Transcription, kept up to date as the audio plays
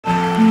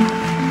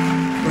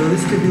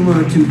this could be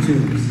one or two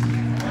tunes.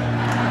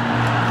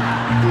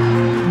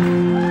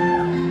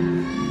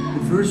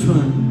 The first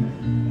one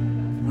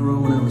I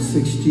wrote when I was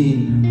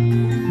 16.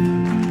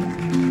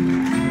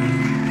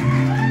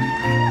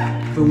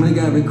 But when it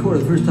got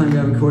recorded, the first time it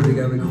got recorded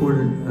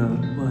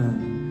by a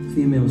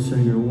female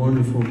singer,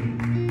 wonderful,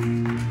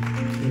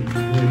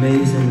 the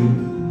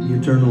amazing, the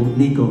eternal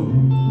Nico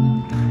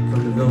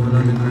from the Velvet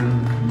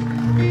Underground.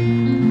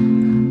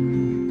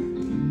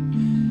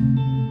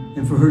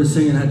 And for her to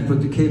sing it, I had to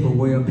put the cable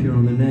way up here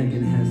on the neck,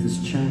 and it has this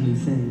chimey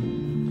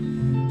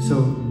thing.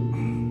 So,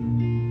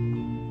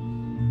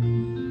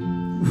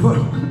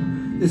 well,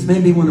 this may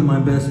be one of my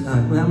best,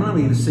 I'm not even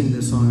going to sing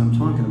this song I'm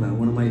talking about.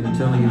 What am I even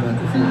telling you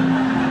about before?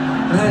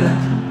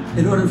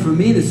 In order for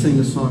me to sing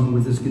a song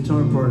with this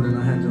guitar partner,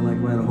 I had to like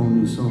write a whole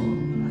new song,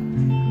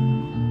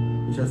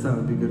 which I thought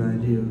would be a good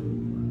idea.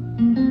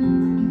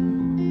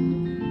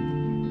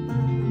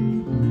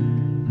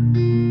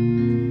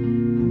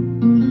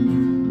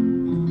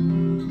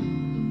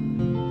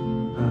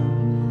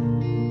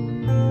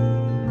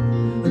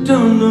 I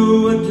don't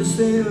know what to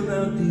say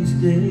about these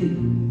days.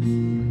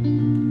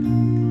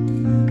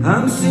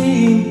 I'm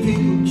seeing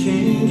people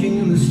changing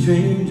in the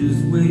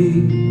strangest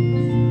ways.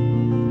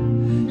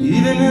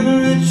 Even in a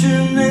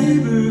richer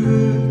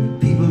neighborhood,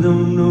 people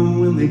don't know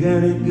when they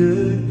got it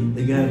good.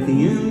 They got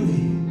the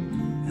envy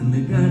and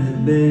they got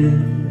it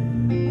bad.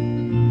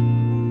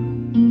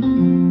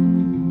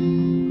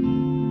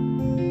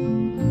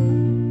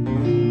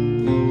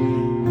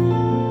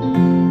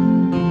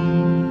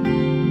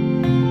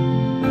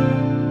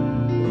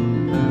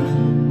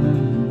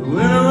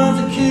 When I was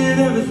a kid,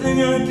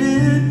 everything I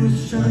did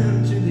was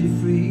trying to be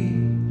free.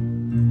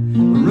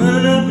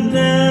 Running up and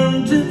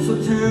down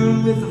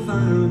Tinseltown with a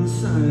fire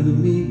inside of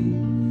me.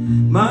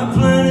 My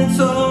planet's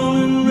all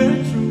in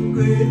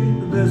retrograde.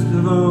 The best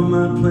of all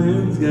my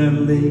plans got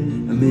late.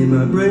 I made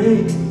my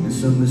breaks and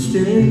some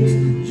mistakes,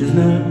 just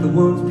not the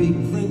ones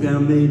people think I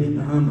made.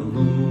 I'm a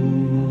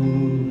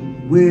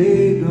long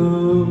way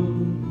gone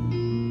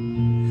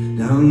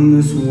down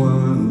this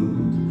wild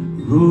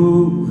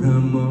road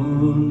I'm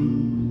on.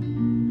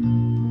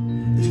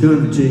 It's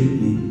gonna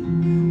take me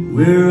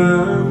where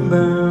I'm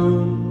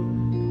bound,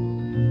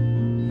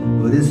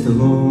 but it's the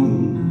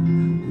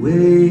long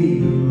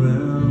way around.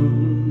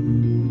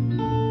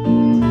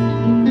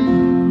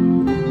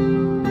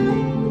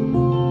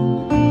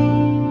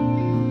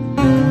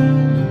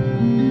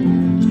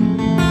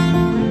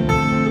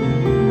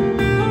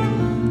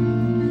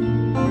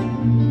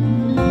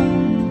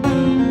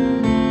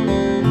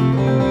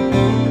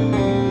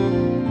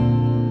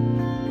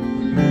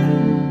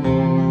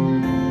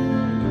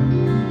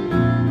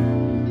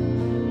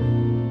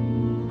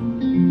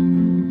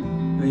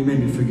 Now you made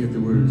me forget the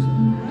words.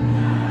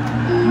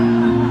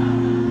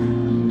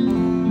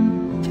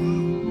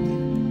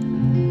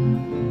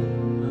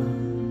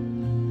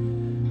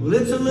 Well,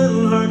 it's a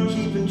little hard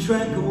keeping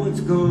track of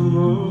what's going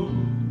on.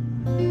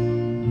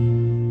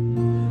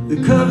 The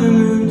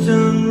covenant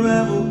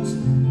unravels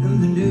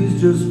and the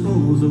news just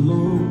rolls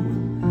along.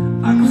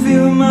 I can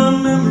feel my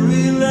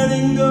memory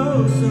letting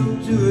go some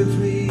 2 or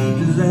 3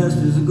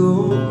 disasters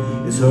ago.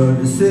 It's hard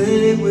to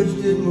say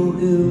which did more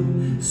ill,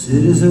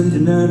 Citizens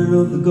United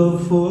of the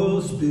Gulf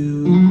Oil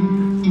spill.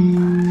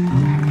 I'm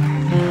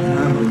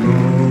a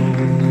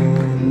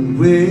long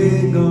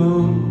way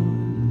gone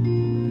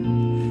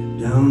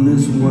down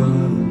this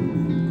wild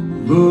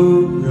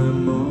road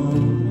I'm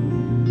on.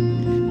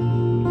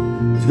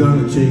 It's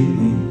gonna take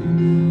me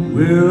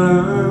where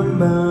I'm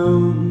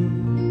bound,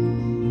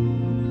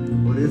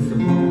 but it's a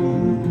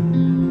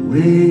long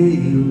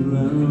way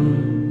around.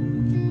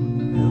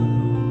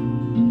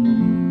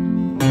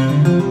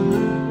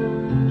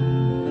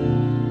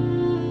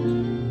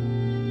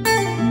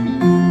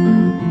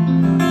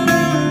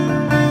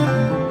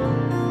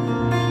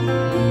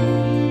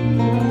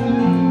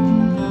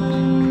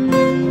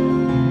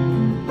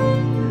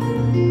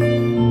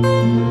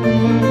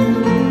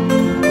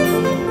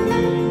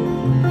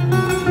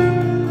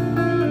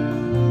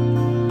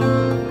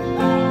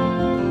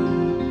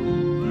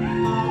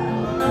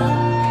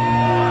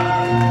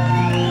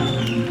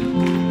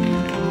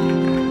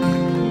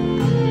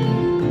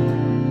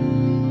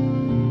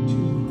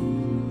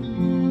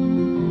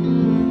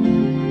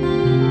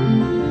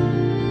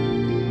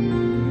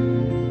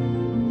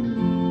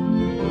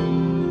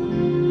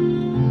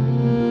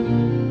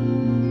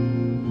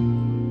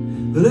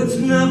 But it's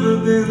never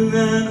been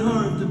that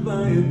hard to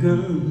buy a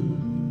gun.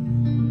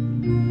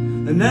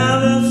 And now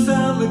they'll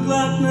sell the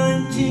Glock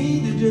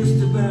 19 to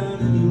just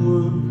about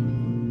anyone.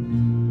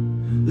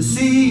 The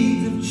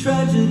seeds of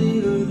tragedy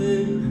are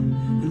there,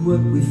 and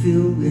what we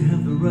feel we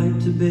have the right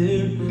to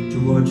bear. To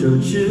watch our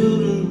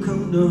children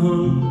come to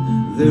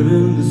harm, they're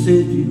in the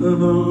safety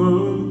of our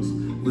arms.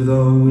 With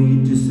all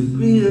we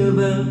disagree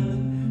about,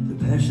 the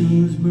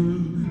passions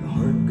burn, the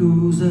heart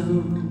goes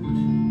out.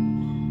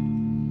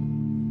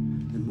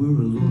 We're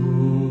a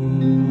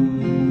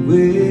long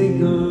way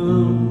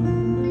gone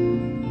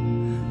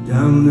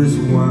down this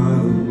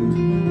wild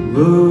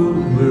road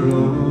we're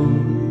on.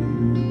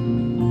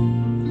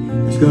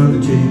 It's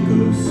gonna take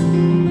us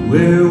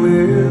where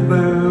we're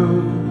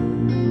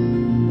bound.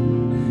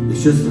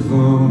 It's just a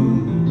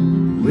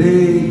long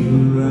way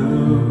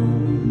around.